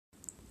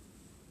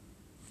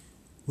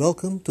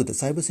Welcome to the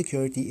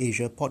Cybersecurity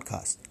Asia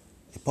podcast,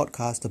 a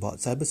podcast about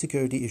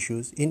cybersecurity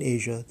issues in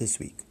Asia this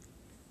week.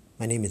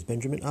 My name is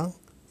Benjamin Ang,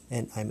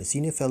 and I'm a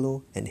Senior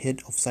Fellow and Head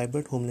of Cyber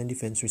and Homeland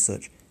Defense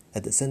Research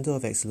at the Centre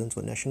of Excellence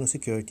for National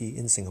Security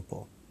in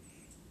Singapore.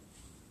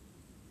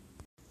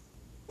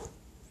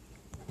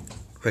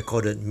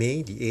 Recorded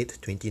May the 8th,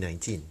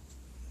 2019.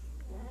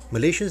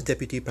 Malaysia's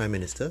Deputy Prime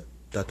Minister,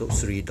 Datuk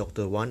Seri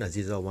Dr. Wan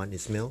Azizah Wan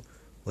Ismail,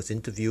 was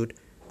interviewed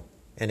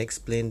and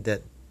explained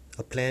that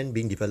a plan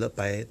being developed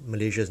by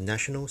Malaysia's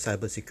National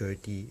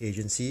Cybersecurity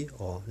Agency,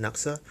 or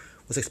NACSA,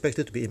 was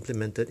expected to be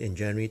implemented in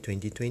January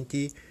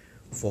 2020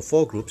 for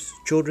 4 groups: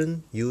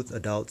 children, youth,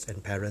 adults,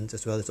 and parents,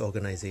 as well as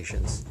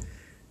organizations.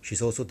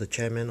 She's also the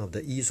chairman of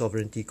the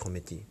E-Sovereignty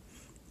Committee.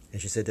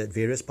 And she said that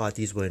various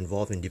parties were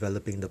involved in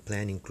developing the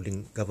plan,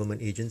 including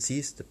government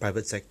agencies, the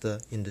private sector,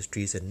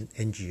 industries, and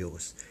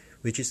NGOs,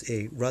 which is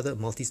a rather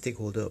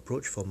multi-stakeholder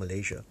approach for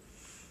Malaysia.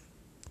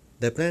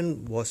 The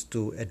plan was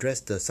to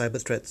address the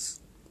cyber threats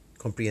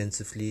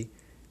comprehensively,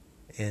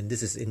 and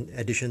this is in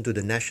addition to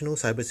the National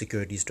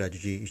Cybersecurity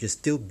Strategy, which is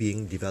still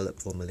being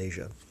developed for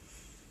Malaysia.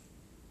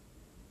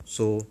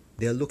 So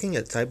they are looking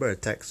at cyber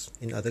attacks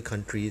in other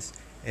countries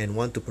and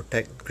want to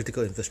protect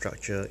critical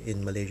infrastructure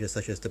in Malaysia,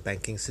 such as the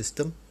banking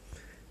system,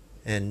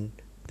 and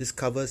this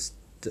covers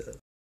the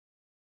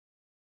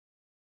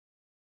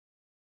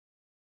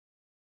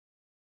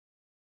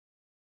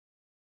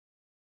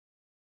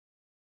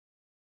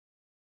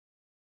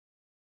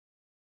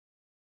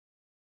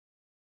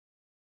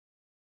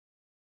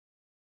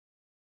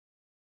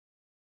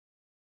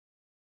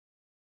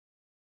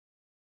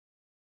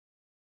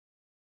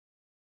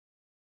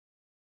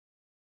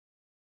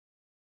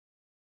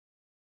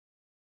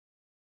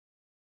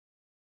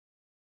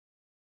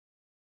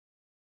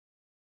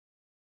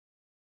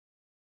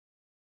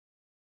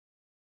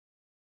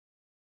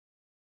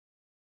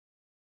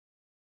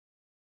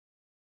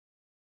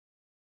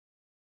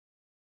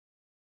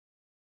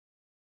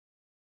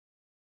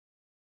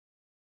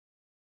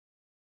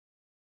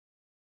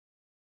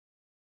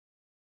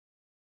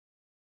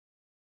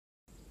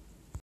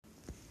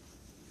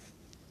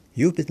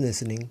You've been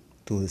listening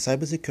to the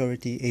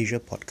Cybersecurity Asia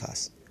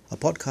podcast, a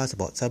podcast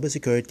about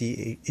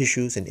cybersecurity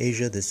issues in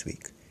Asia this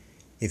week.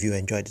 If you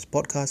enjoyed this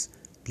podcast,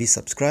 please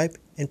subscribe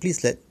and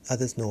please let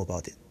others know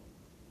about it.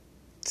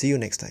 See you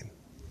next time.